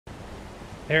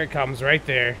There it comes, right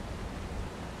there.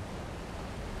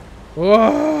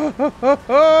 Whoa!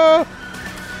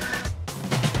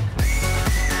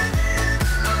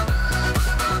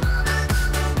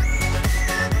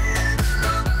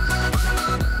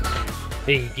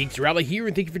 Hey, Geeks, Arahli here,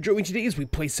 and thank you for joining me today as we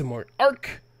play some more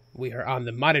ARK. We are on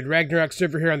the modded Ragnarok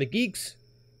server here on the Geeks.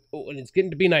 Oh, and it's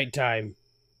getting to be nighttime.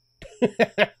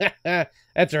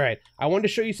 That's alright. I wanted to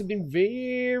show you something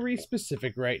very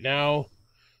specific right now.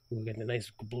 We've got the nice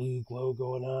blue glow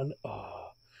going on.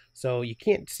 Oh. So you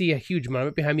can't see a huge amount of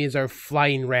it. Behind me is our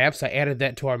flying rafts. I added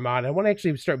that to our mod. I want to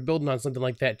actually start building on something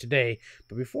like that today.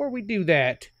 But before we do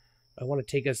that, I want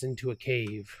to take us into a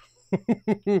cave.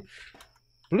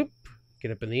 Bloop.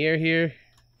 Get up in the air here.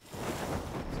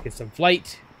 Let's get some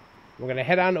flight. We're going to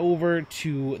head on over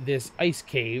to this ice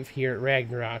cave here at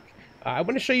Ragnarok. I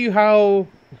want to show you how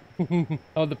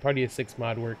the Party of 6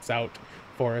 mod works out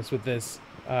for us with this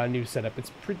new setup.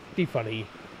 It's pretty funny.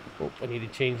 Oh, I need to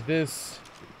change this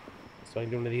so I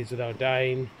can do one of these without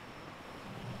dying.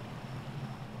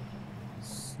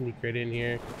 Sneak right in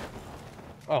here.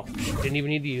 Oh, didn't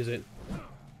even need to use it.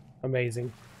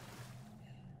 Amazing.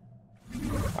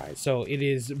 Alright, so it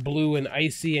is blue and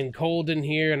icy and cold in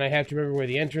here, and I have to remember where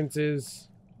the entrance is.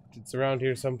 It's around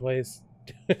here someplace.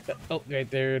 Oh, right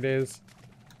there it is.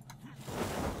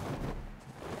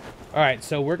 Alright,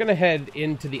 so we're gonna head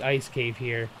into the ice cave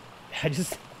here. I'm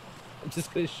just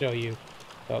gonna show you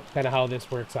kind of how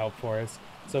this works out for us.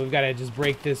 So we've got to just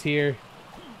break this here.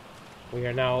 We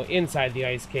are now inside the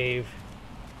ice cave.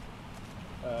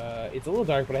 It's a little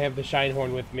dark, but I have the shine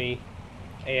horn with me.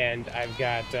 And I've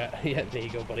got, yeah, there you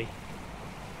go, buddy.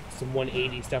 Some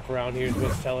 180 stuff around here is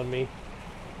what it's telling me.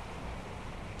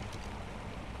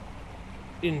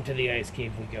 Into the ice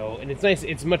cave we go. And it's nice,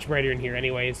 it's much brighter in here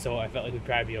anyway, so I felt like we'd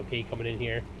probably be okay coming in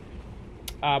here.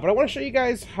 But I want to show you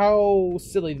guys how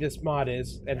silly this mod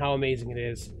is and how amazing it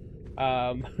is.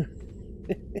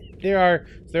 There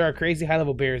are crazy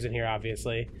high-level bears in here,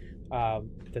 obviously.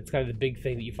 That's kind of the big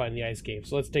thing that you find in the ice cave.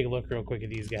 So let's take a look real quick at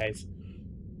these guys.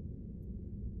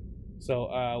 So,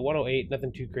 108,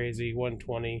 nothing too crazy.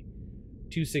 120,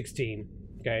 216.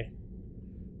 Okay.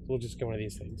 So we'll just get one of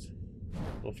these things.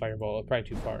 A little fireball, probably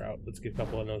too far out. Let's get a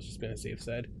couple of those just on the safe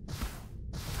side.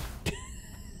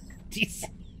 Jeez.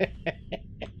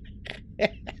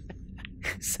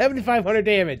 7,500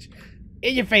 damage.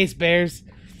 In your face, bears.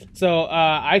 So,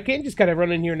 I can just kind of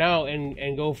run in here now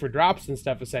and go for drops and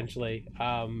stuff, essentially.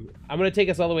 I'm going to take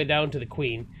us all the way down to the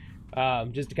queen.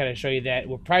 Just to kind of show you that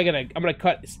we're probably I'm gonna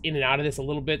cut in and out of this a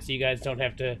little bit so you guys don't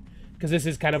have to, because this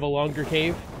is kind of a longer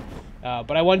cave.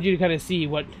 But I wanted you to kind of see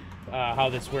what how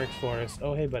this works for us.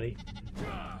 Oh, hey, buddy.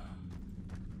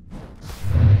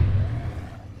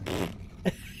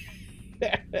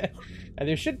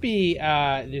 There should be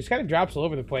there's kind of drops all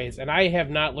over the place, and I have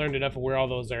not learned enough of where all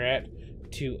those are at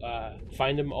to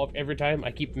find them every time.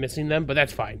 I keep missing them, but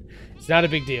that's fine. It's not a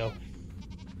big deal.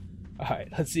 All right,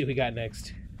 let's see what we got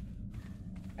next.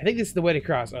 I think this is the way to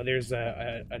cross. Oh, there's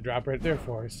a drop right there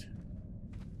for us.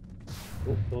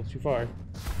 Oh, a little too far.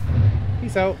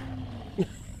 Peace out.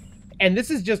 And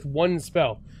this is just one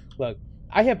spell. Look,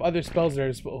 I have other spells that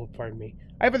are oh, pardon me.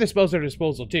 I have other spells at our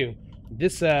disposal too.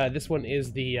 This one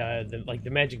is the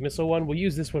magic missile one. We'll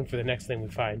use this one for the next thing we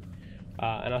find,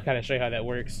 and I'll kind of show you how that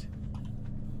works.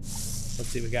 Let's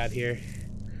see what we got here.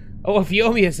 Oh, a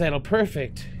Fiomia saddle,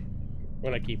 perfect.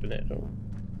 We're not keeping it. Oh,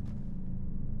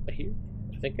 I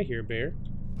think I hear a bear.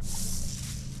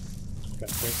 Got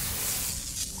there.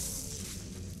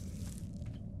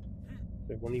 Is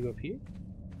there one of you up here?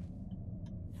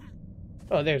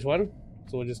 Oh, there's one.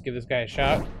 So we'll just give this guy a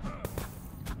shot.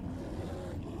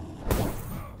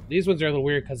 These ones are a little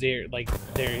weird because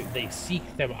they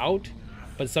seek them out,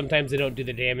 but sometimes they don't do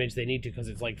the damage they need to because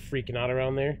it's like freaking out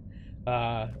around there.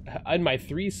 On my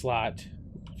 3 slot,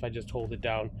 if I just hold it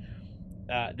down,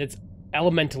 that's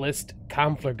Elementalist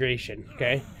Conflagration.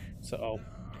 Okay, so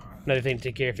another thing to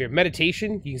take care of here.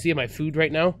 Meditation. You can see my food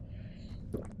right now.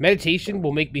 Meditation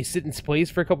will make me sit in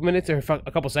place for a couple minutes or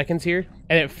a couple seconds here,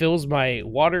 and it fills my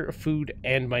water, food,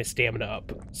 and my stamina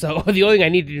up. So the only thing I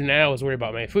need to do now is worry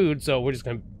about my food, so we're just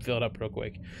going to fill it up real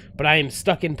quick. But I am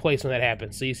stuck in place when that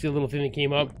happens. So you see the little thing that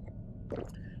came up?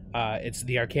 It's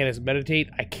the Arcanist Meditate.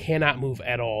 I cannot move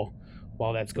at all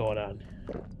while that's going on.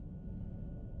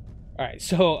 Alright,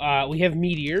 so we have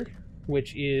Meteor,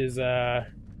 which is, well,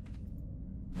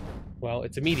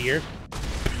 it's a meteor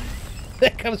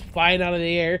that comes flying out of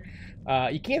the air.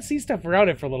 You can't see stuff around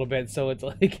it for a little bit, so it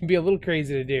can be a little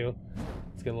crazy to do.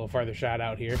 Let's get a little farther shot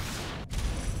out here.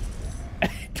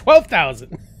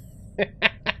 12,000!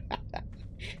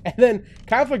 And then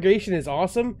Conflagration is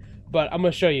awesome, but I'm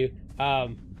going to show you.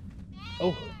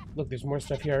 Oh, look, there's more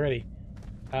stuff here already.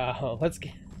 Let's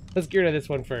get rid of this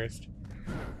one first,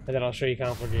 and then I'll show you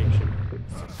conflagration.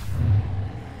 Oops.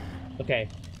 Okay.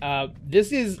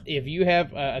 This is, if you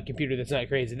have a computer that's not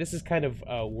crazy, this is kind of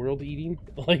world eating.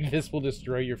 Like, this will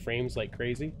destroy your frames like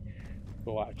crazy.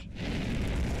 Go watch.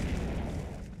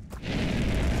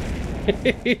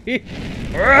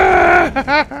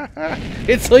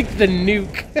 It's like the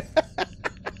nuke.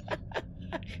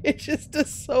 It just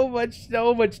does so much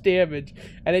damage,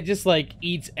 and it just like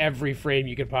eats every frame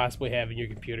you could possibly have in your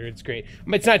computer. It's great. I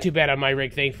mean, it's not too bad on my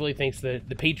rig, thankfully, thanks to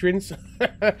the patrons.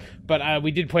 But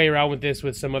we did play around with this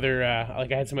with some other,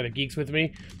 like I had some other geeks with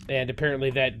me, and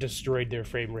apparently that destroyed their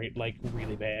frame rate like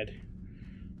really bad.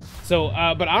 So,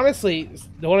 but honestly,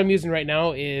 the one I'm using right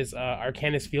now is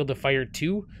Arcanus Field of Fire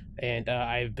 2, and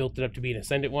I've built it up to be an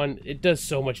Ascendant one. It does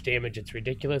so much damage, it's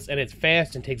ridiculous, and it's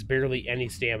fast and takes barely any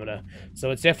stamina. So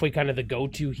it's definitely kind of the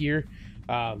go-to here.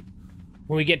 When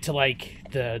we get to, like,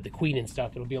 the Queen and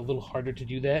stuff, it'll be a little harder to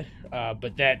do that.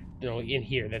 But that, you know, in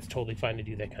here, that's totally fine to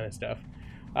do that kind of stuff.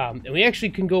 And we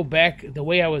actually can go back. The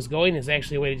way I was going is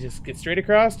actually a way to just get straight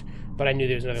across, but I knew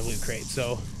there was another loot crate,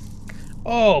 so...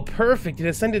 Oh, perfect. An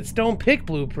Ascended Stone Pick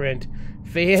blueprint.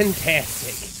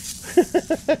 Fantastic.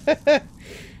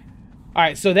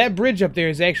 Alright, so that bridge up there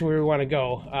is actually where we want to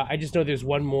go. I just know there's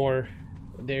one more.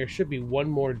 There should be one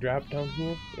more drop down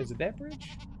here. Is it that bridge?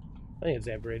 I think it's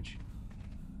that bridge.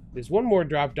 There's one more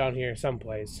drop down here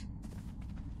someplace.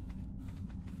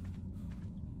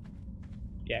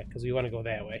 Yeah, because we want to go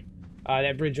that way.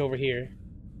 That bridge over here.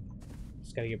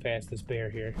 Just got to get past this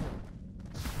bear here.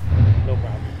 No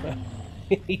problem.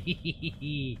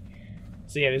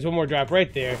 So yeah, there's one more drop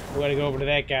right there. We want to go over to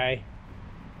that guy.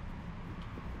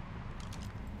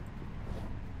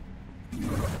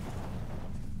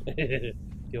 The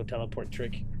old teleport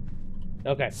trick.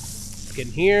 Okay, let's get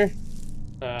in here.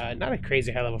 Not a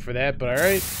crazy high level for that, but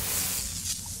alright.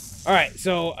 Alright,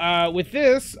 so with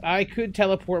this, I could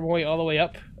teleport my way all the way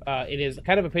up. It is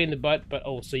kind of a pain in the butt, but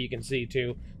oh, so you can see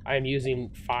too, I'm using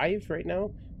 5 right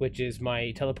now, which is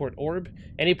my teleport orb.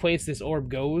 Any place this orb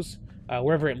goes,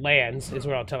 wherever it lands, is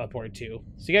where I'll teleport to.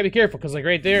 So you gotta be careful, because like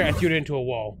right there, I threw it into a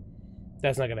wall.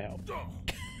 That's not gonna help.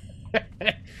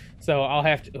 So I'll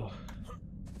have to...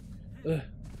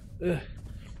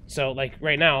 So like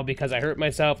right now, because I hurt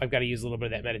myself, I've got to use a little bit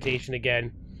of that meditation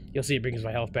again. You'll see it brings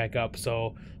my health back up,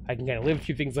 so I can kind of live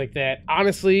through things like that.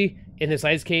 Honestly, in this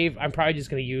ice cave, I'm probably just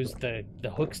going to use the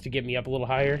hooks to get me up a little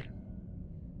higher.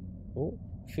 Oh,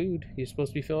 food. You're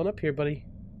supposed to be filling up here, buddy.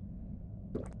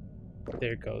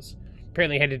 There it goes.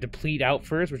 Apparently I had to deplete out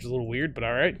first, which is a little weird, but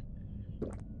alright.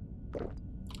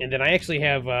 And then I actually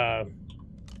have,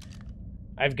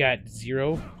 I've got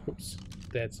 0. Oops,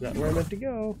 that's not where I meant to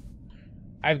go.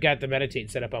 I've got the meditate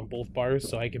set up on both bars,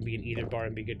 so I can be in either bar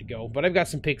and be good to go. But I've got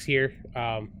some picks here.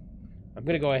 I'm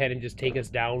going to go ahead and just take us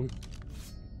down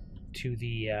to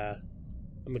the, I'm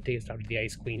going to take us down to the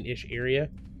Ice Queen-ish area.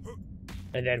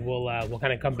 And then we'll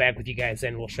kind of come back with you guys,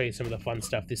 and we'll show you some of the fun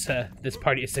stuff this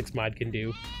Party of 6 mod can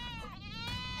do.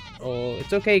 Oh,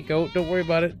 it's okay, Goat. Don't worry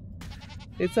about it.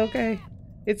 It's okay.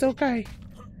 It's okay.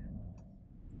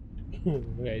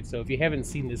 Okay, so if you haven't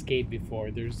seen this cave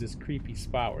before, there's this creepy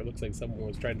spot where it looks like someone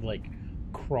was trying to, like,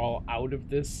 crawl out of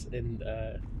this, and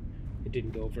it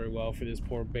didn't go very well for this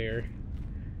poor bear.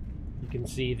 You can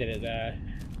see that it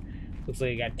looks like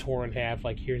it got torn in half.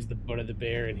 Like, here's the butt of the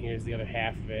bear, and here's the other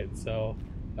half of it. So,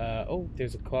 oh,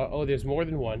 there's a claw. Oh, there's more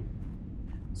than one.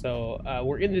 So,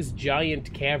 we're in this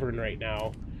giant cavern right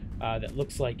now that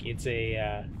looks like it's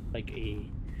a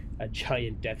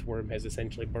giant death worm has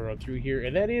essentially burrowed through here,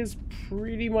 and that is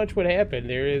pretty much what happened.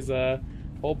 There is a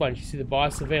whole bunch. You see the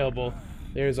boss available.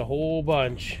 There's a whole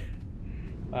bunch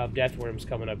of death worms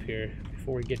coming up here.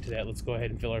 Before we get to that, let's go ahead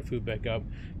and fill our food back up.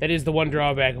 That is the one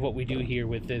drawback of what we do here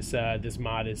with this this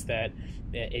mod, is that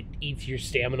it eats your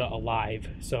stamina alive.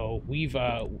 So we've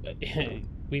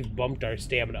we've bumped our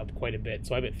stamina up quite a bit.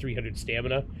 So I'm at 300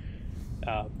 stamina.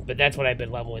 But that's what I've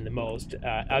been leveling the most,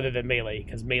 other than melee,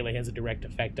 because melee has a direct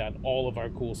effect on all of our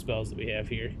cool spells that we have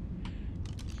here.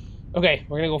 Okay,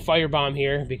 we're going to go firebomb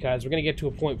here, because we're going to get to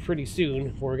a point pretty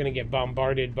soon where we're going to get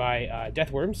bombarded by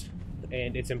death worms,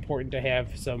 and it's important to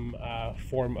have some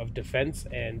form of defense,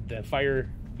 and the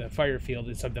fire field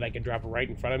is something I can drop right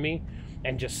in front of me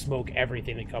and just smoke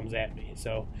everything that comes at me.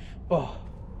 So, oh,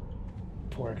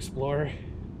 poor explorer.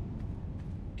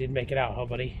 Didn't make it out, huh,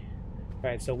 buddy?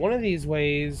 Alright, so one of these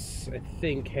ways, I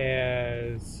think,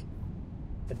 has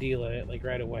a deal in it, like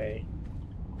right away.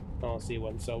 I don't see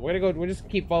one. So we're just gonna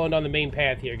keep following down the main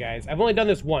path here, guys. I've only done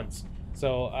this once,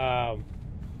 so I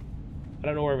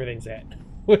don't know where everything's at,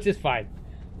 which is fine.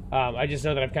 I just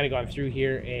know that I've kind of gone through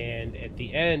here, and at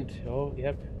the end, oh,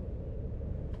 yep,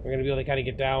 we're going to be able to kind of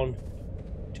get down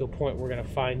to a point where we're going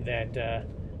to find that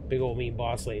big old mean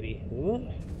boss lady. Ooh.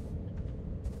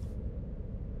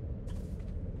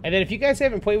 And then if you guys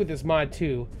haven't played with this mod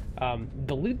too,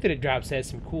 the loot that it drops has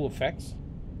some cool effects.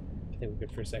 I think we're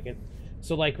good for a second.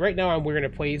 So like right now we're going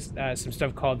to play some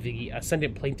stuff called the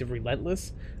Ascendant Plaintive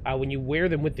Relentless. When you wear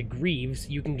them with the greaves,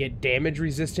 you can get damage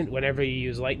resistant whenever you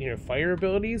use lightning or fire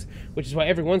abilities, which is why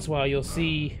every once in a while you'll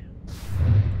see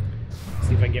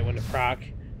if I can get one to proc.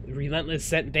 Relentless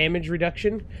set damage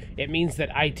reduction. It means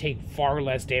that I take far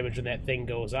less damage when that thing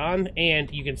goes on,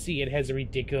 and you can see it has a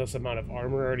ridiculous amount of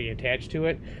armor already attached to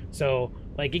it, so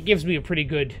like it gives me a pretty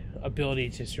good ability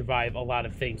to survive a lot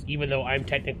of things, even though I'm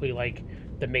technically like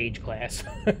the mage class.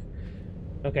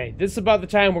 Okay, this is about the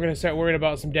time we're gonna start worrying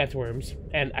about some death worms,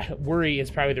 and worry is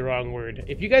probably the wrong word.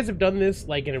 If you guys have done this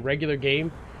like in a regular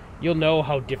game, you'll know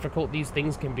how difficult these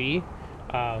things can be.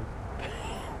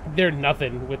 They're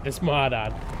nothing with this mod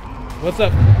on. What's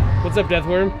up? What's up,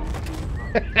 Deathworm?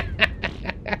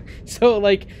 So,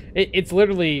 like, it's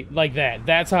literally like that.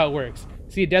 That's how it works.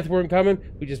 See a Deathworm coming?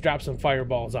 We just drop some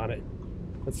fireballs on it.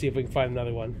 Let's see if we can find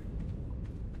another one.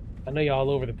 I know you're all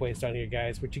over the place down here,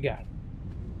 guys. What you got?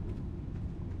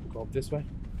 Go up this way.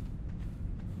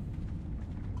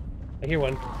 I hear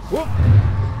one. Whoop!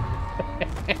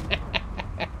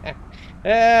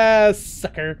 Ah,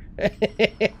 sucker.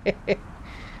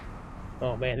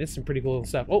 Oh man, this is some pretty cool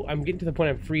stuff. Oh, I'm getting to the point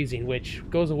I'm freezing, which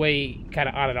goes away kind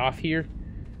of on and off here.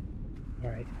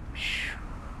 Alright.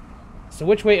 So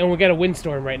which way... And we got a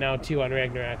windstorm right now, too, on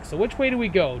Ragnarok. So which way do we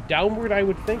go? Downward, I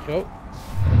would think. Oh.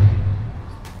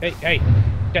 Hey, hey.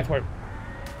 Deathworm.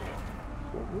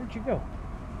 Where'd you go?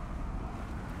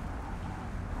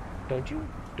 Don't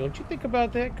you think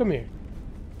about that? Come here.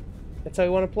 That's how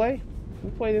you want to play?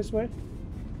 We'll play this way.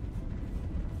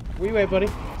 Where you at, buddy?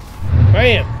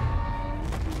 Bam!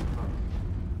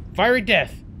 Fiery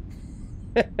death.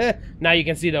 Now you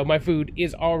can see though my food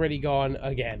is already gone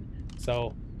again,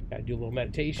 so gotta do a little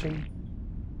meditation.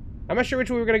 I'm not sure which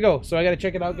way we're gonna go, so I gotta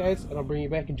check it out, guys, and I'll bring you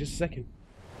back in just a second.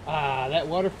 That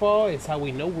waterfall is how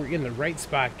we know we're in the right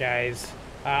spot, guys.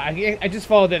 I just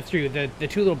followed that through. The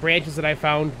two little branches that I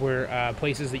found were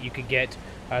places that you could get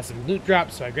some loot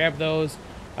drops, so I grabbed those.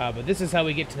 But this is how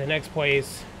we get to the next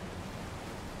place.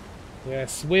 We're gonna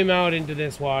swim out into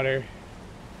this water.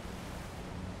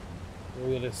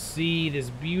 We're going to see this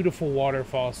beautiful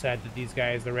waterfall set that these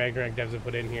guys, the Ragnarok devs, have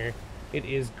put in here. It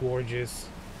is gorgeous.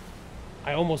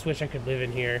 I almost wish I could live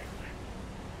in here.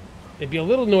 It'd be a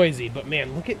little noisy, but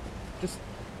man, look at... Just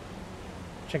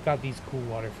check out these cool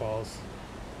waterfalls.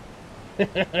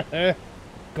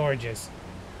 Gorgeous.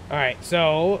 Alright,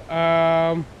 so,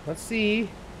 let's see.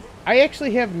 I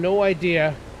actually have no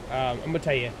idea. I'm going to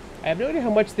tell you. I have no idea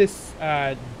how much this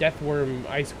Deathworm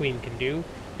Ice Queen can do,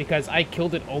 because I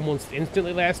killed it almost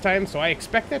instantly last time, so I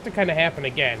expect that to kind of happen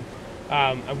again.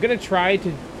 I'm going to try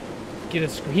to get a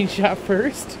screenshot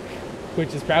first,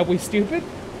 which is probably stupid,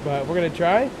 but we're going to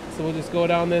try. So we'll just go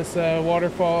down this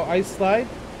waterfall ice slide.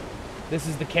 This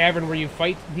is the cavern where you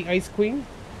fight the Ice Queen.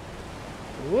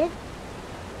 Whoop.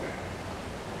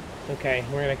 Okay,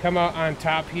 we're going to come out on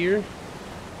top here.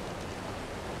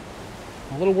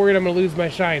 I'm a little worried I'm going to lose my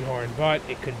shine horn, but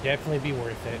it could definitely be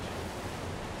worth it.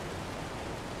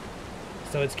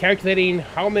 So it's calculating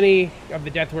how many of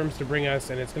the deathworms to bring us,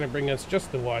 and it's going to bring us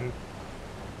just the one.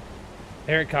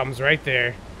 There it comes, right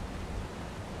there.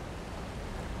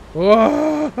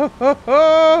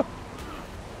 Whoa!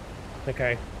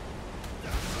 Okay.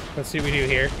 Let's see what we do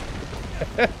here.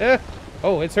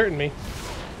 Oh, it's hurting me.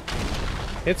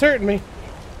 It's hurting me.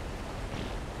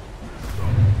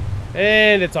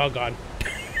 And it's all gone.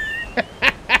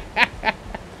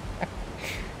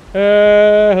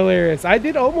 Hilarious. I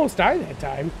did almost die that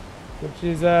time, which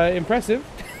is impressive.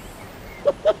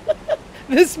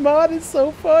 This mod is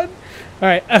so fun.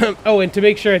 Alright, oh, and to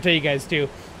make sure I tell you guys too,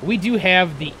 we do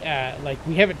have the, like,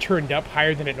 we have it turned up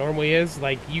higher than it normally is.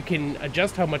 Like, you can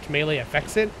adjust how much melee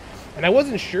affects it, and I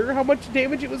wasn't sure how much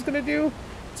damage it was going to do,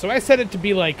 so I set it to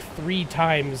be like 3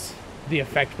 times the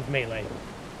effect with melee.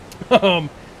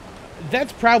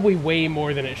 That's probably way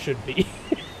more than it should be.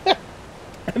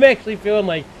 I'm actually feeling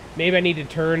like maybe I need to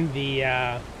turn the,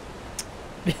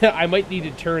 I might need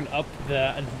to turn up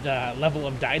the level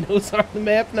of dinos on the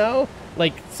map now.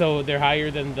 Like, so they're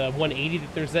higher than the 180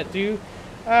 that they're set to.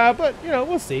 But, you know,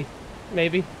 we'll see.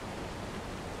 Maybe.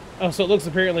 Oh, so it looks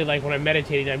apparently like when I'm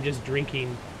meditating, I'm just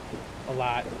drinking a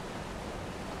lot.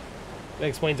 That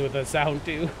explains it with the sound,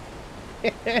 too.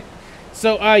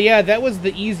 So, yeah, that was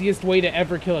the easiest way to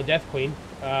ever kill a Death Queen.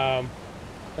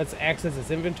 Let's access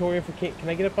this inventory if we can't. Can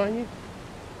I get up on you?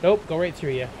 Nope, go right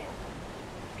through you.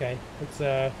 Okay, let's,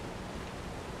 I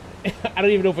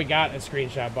don't even know if we got a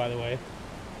screenshot, by the way.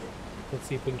 Let's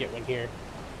see if we can get one here.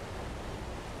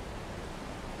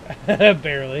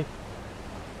 Barely.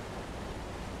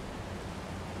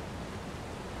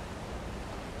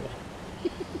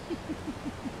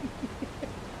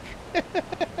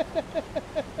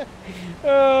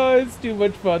 Oh, it's too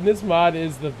much fun. This mod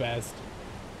is the best.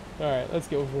 Alright, let's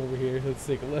go over here. Let's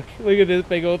take a look. Look at this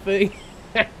big old thing.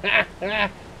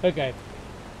 Okay.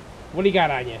 What do you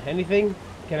got on you? Anything?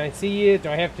 Can I see you? Do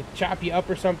I have to chop you up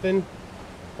or something?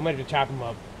 I might have to chop him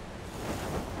up.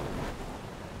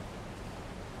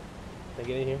 Can I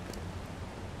get in here?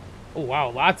 Oh,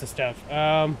 wow. Lots of stuff.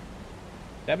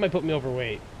 That might put me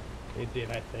overweight. It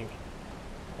did, I think.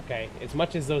 Okay. As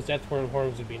much as those deathworm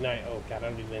horns would be nice. Oh, God. I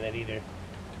don't need that either.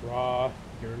 It's raw.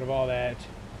 Get rid of all that.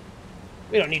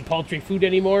 We don't need poultry food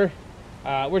anymore.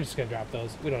 We're just going to drop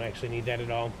those. We don't actually need that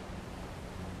at all.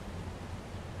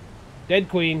 Dead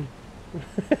queen.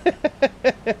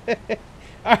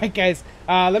 Alright, guys.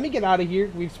 Let me get out of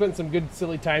here. We've spent some good,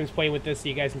 silly times playing with this so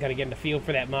you guys can kind of get in the feel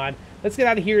for that mod. Let's get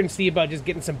out of here and see about just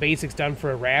getting some basics done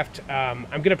for a raft. I'm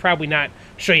going to probably not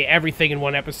show you everything in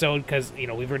one episode because, you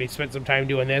know, we've already spent some time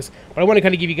doing this. But I want to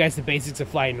kind of give you guys the basics of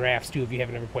flying rafts, too, if you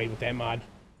haven't ever played with that mod.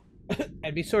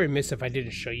 I'd be so remiss if I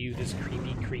didn't show you this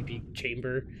creepy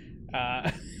chamber.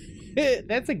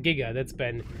 That's a Giga that's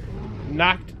been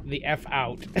knocked the F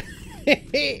out.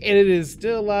 And it is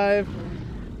still alive.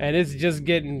 And it's just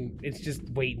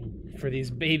waiting for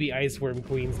these baby iceworm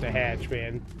queens to hatch,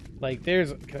 man. Like,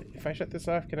 if I shut this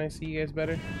off, can I see you guys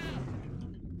better?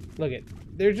 Look it.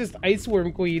 They're just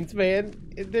iceworm queens, man.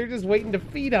 They're just waiting to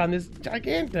feed on this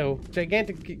gigantic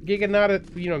Giga, not a,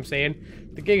 you know what I'm saying?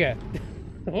 The Giga.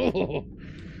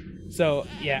 So,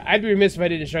 yeah, I'd be remiss if I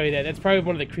didn't show you that. That's probably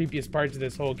one of the creepiest parts of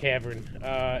this whole cavern.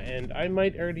 And I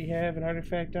might already have an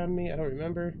artifact on me. I don't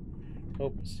remember.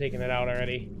 Oh, it's taking it out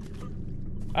already.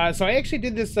 So I actually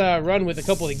did this run with a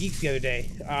couple of the geeks the other day.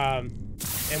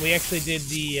 And we actually did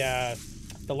the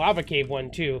lava cave one,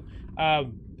 too.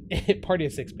 Party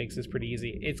of 6 makes this pretty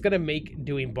easy. It's going to make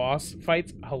doing boss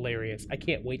fights hilarious. I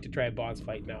can't wait to try a boss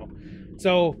fight now.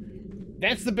 So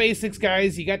that's the basics,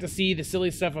 guys. You got to see the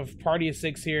silly stuff of Party of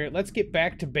 6 here. Let's get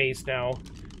back to base now.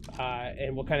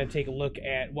 And we'll kind of take a look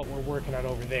at what we're working on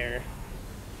over there.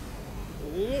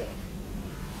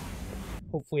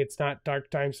 Hopefully it's not dark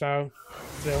time style.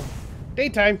 So,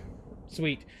 daytime.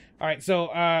 Sweet. Alright, so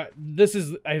I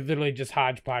literally just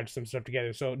hodgepodge some stuff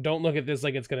together. So don't look at this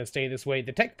like it's going to stay this way.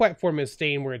 The tech platform is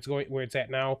staying where it's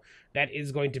at now. That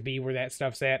is going to be where that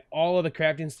stuff's at. All of the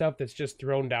crafting stuff that's just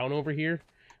thrown down over here,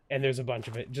 and there's a bunch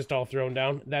of it just all thrown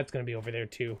down, that's going to be over there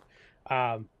too.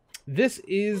 This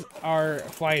is our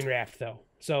flying raft though.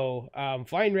 So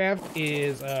flying raft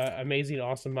is an amazing,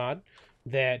 awesome mod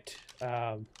that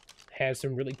has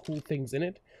some really cool things in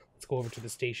it. Let's go over to the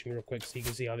station real quick so you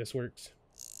can see how this works.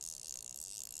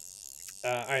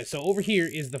 Alright, so over here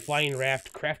is the flying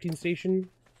raft crafting station.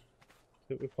 Is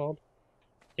that what it's called?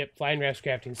 Yep, flying raft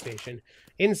crafting station.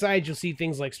 Inside, you'll see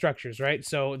things like structures, right?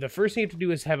 So the first thing you have to do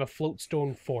is have a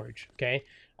floatstone forge, okay?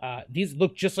 These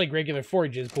look just like regular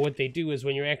forges, but what they do is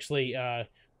when you're actually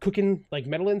cooking like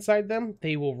metal inside them,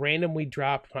 they will randomly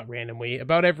drop, not randomly,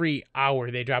 about every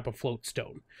hour they drop a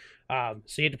floatstone.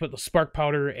 So you have to put the spark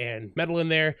powder and metal in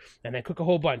there, and then cook a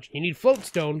whole bunch. You need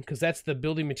floatstone, because that's the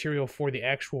building material for the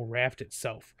actual raft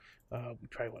itself. We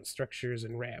probably want structures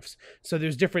and rafts. So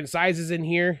there's different sizes in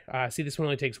here. See, this one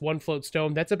only takes 1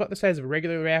 floatstone. That's about the size of a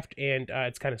regular raft, and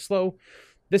it's kind of slow.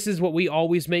 This is what we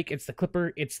always make. It's the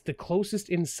Clipper. It's the closest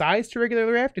in size to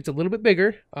regular raft. It's a little bit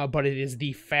bigger, but it is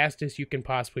the fastest you can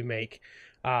possibly make.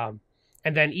 And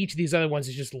then each of these other ones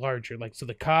is just larger. Like, so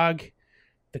the cog,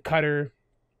 the cutter,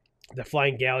 the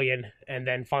flying galleon, and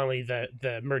then finally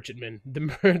the merchantman.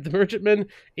 The merchantman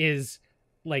is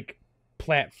like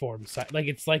platform size. Like,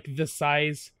 it's like the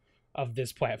size of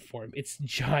this platform. It's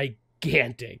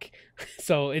gigantic.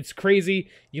 So it's crazy.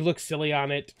 You look silly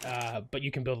on it, but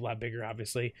you can build a lot bigger,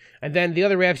 obviously. And then the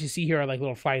other rafts you see here are like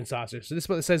little flying saucers. So this is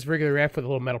what it says, regular raft with a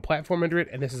little metal platform under it,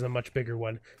 and this is a much bigger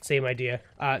one. Same idea.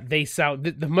 The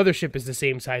mothership is the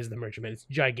same size as the merchantman. It's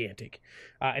gigantic.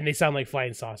 And they sound like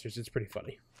flying saucers. It's pretty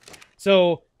funny.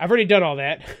 So I've already done all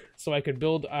that, so I could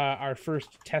build our first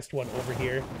test one over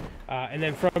here. And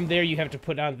then from there, you have to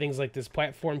put on things like this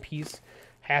platform piece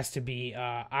has to be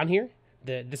on here.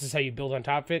 This is how you build on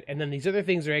top of it. And then these other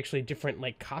things are actually different,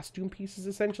 like, costume pieces,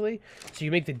 essentially. So you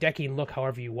make the decking look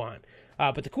however you want.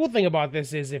 But the cool thing about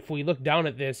this is if we look down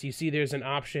at this, you see there's an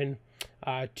option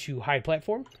to hide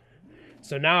platform.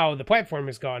 So now the platform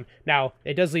is gone. Now,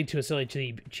 it does lead to a silly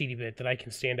cheaty bit that I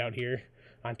can stand out here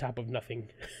on top of nothing.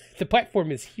 The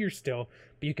platform is here still,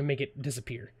 but you can make it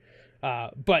disappear.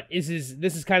 But this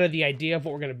is kind of the idea of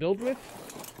what we're going to build with.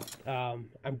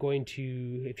 I'm going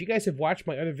to, if you guys have watched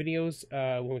my other videos,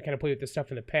 when we kind of played with this stuff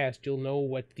in the past, you'll know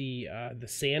what the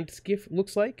sand skiff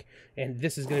looks like. And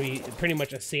this is going to be pretty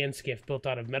much a sand skiff built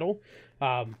out of metal.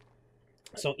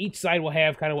 So each side will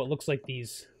have kind of what looks like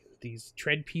these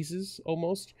tread pieces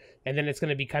almost, and then it's going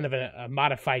to be kind of a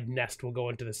modified nest will go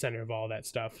into the center of all that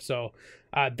stuff. So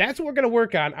that's what we're going to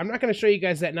work on. I'm not going to show you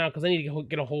guys that now because I need to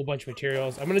get a whole bunch of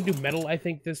materials. I'm going to do metal, I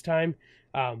think, this time,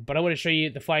 but I want to show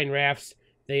you the flying rafts.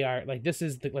 They are like, this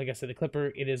is like I said, the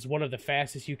Clipper. It is one of the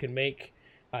fastest you can make.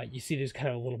 You see there's kind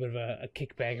of a little bit of a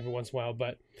kickback every once in a while,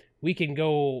 but we can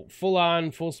go full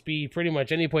on, full speed, pretty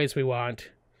much any place we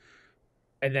want.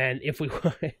 And then if we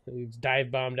want, we dive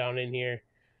bomb down in here.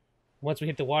 Once we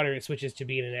hit the water, it switches to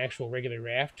being an actual regular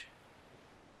raft.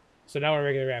 So now we're a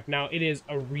regular raft. Now, it is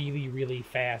a really, really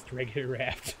fast regular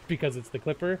raft because it's the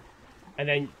Clipper. And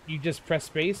then you just press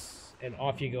space, and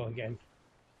off you go again.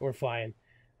 We're flying.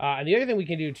 And the other thing we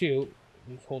can do, too,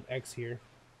 we hold X here.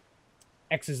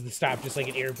 X is the stop, just like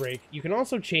an air brake. You can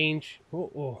also change...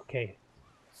 okay.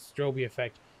 Strobe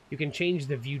effect. You can change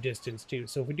the view distance, too.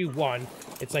 So if we do 1,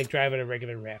 it's like driving a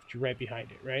regular raft. You're right behind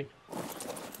it, right?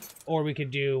 Or we could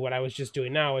do what I was just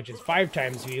doing now, which is 5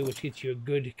 times view, which gets you a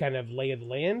good kind of lay of the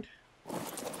land.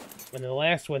 And the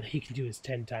last one you can do is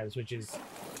 10 times, which is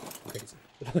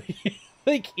crazy.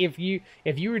 Like, if you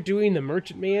were doing the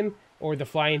Merchantman or the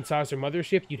Flying Saucer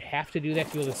Mothership, you'd have to do that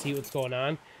to be able to see what's going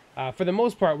on. For the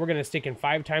most part, we're going to stick in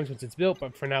 5 times once it's built,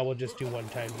 but for now, we'll just do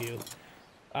 1-time view.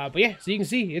 But yeah, so you can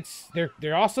see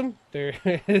they're awesome. They're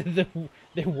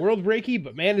they're world breaky,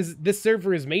 but man, this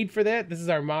server is made for that. This is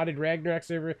our modded Ragnarok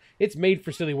server. It's made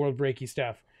for silly world breaky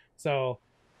stuff. So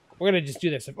we're gonna just do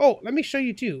this. Oh, let me show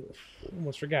you too.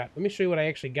 Almost forgot. Let me show you what I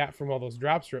actually got from all those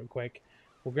drops real quick.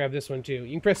 We'll grab this one too.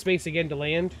 You can press space again to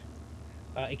land.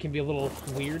 It can be a little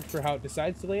weird for how it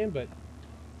decides to land, but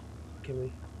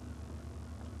can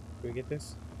we get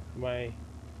this?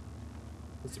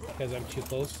 Is it because I'm too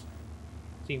close?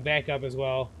 So you can back up as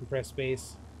well and press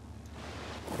space.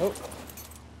 Oh,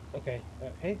 okay.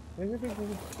 Hey,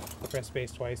 I'll press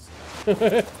space twice.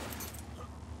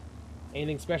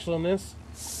 Anything special in this?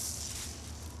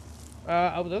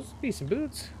 Oh, those would be some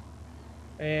boots.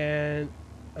 And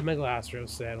a Megalostros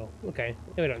saddle. Okay,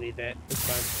 we don't need that. It's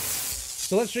fine.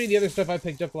 So let's show you the other stuff I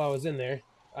picked up while I was in there.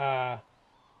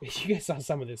 You guys saw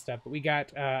some of this stuff, but we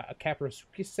got a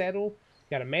Caprosuchus saddle,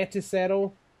 got a Mantis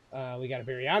saddle, we got a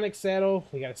Baryonyx saddle,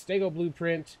 we got a Stego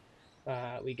blueprint,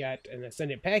 we got an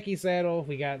Ascendant Packy saddle,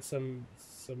 we got some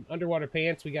underwater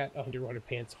pants, we got underwater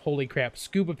pants, holy crap,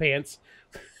 scuba pants.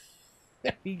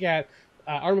 We got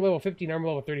armor level 15, armor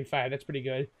level 35, that's pretty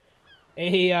good.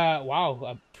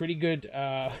 A pretty good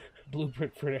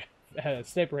blueprint for a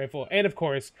sniper rifle, and of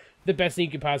course, the best thing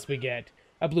you could possibly get,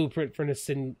 a blueprint for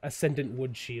an Ascendant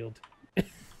wood shield.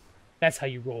 That's how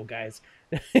you roll, guys.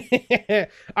 Alright,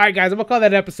 guys, I'm going to call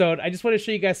that an episode. I just want to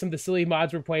show you guys some of the silly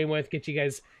mods we're playing with, get you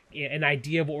guys an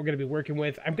idea of what we're going to be working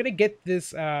with. I'm going to get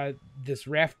this this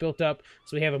raft built up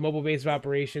so we have a mobile base of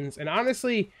operations. And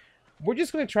honestly, we're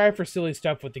just going to try for silly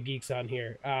stuff with the geeks on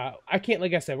here.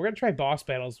 Like I said, we're going to try boss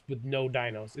battles with no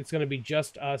dinos. It's going to be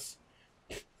just us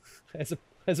as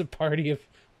a party of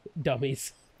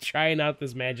dummies trying out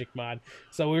this magic mod.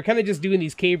 So we're kind of just doing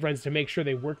these cave runs to make sure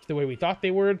they worked the way we thought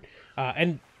they would.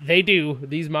 And they do.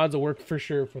 These mods will work for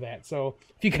sure for that. So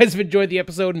if you guys have enjoyed the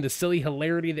episode and the silly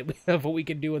hilarity that we have what we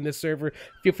can do in this server,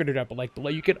 feel free to drop a like below.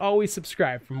 You can always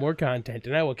subscribe for more content,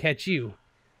 and I will catch you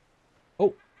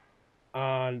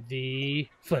on the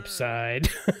flip side.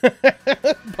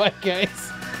 Bye,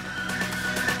 guys.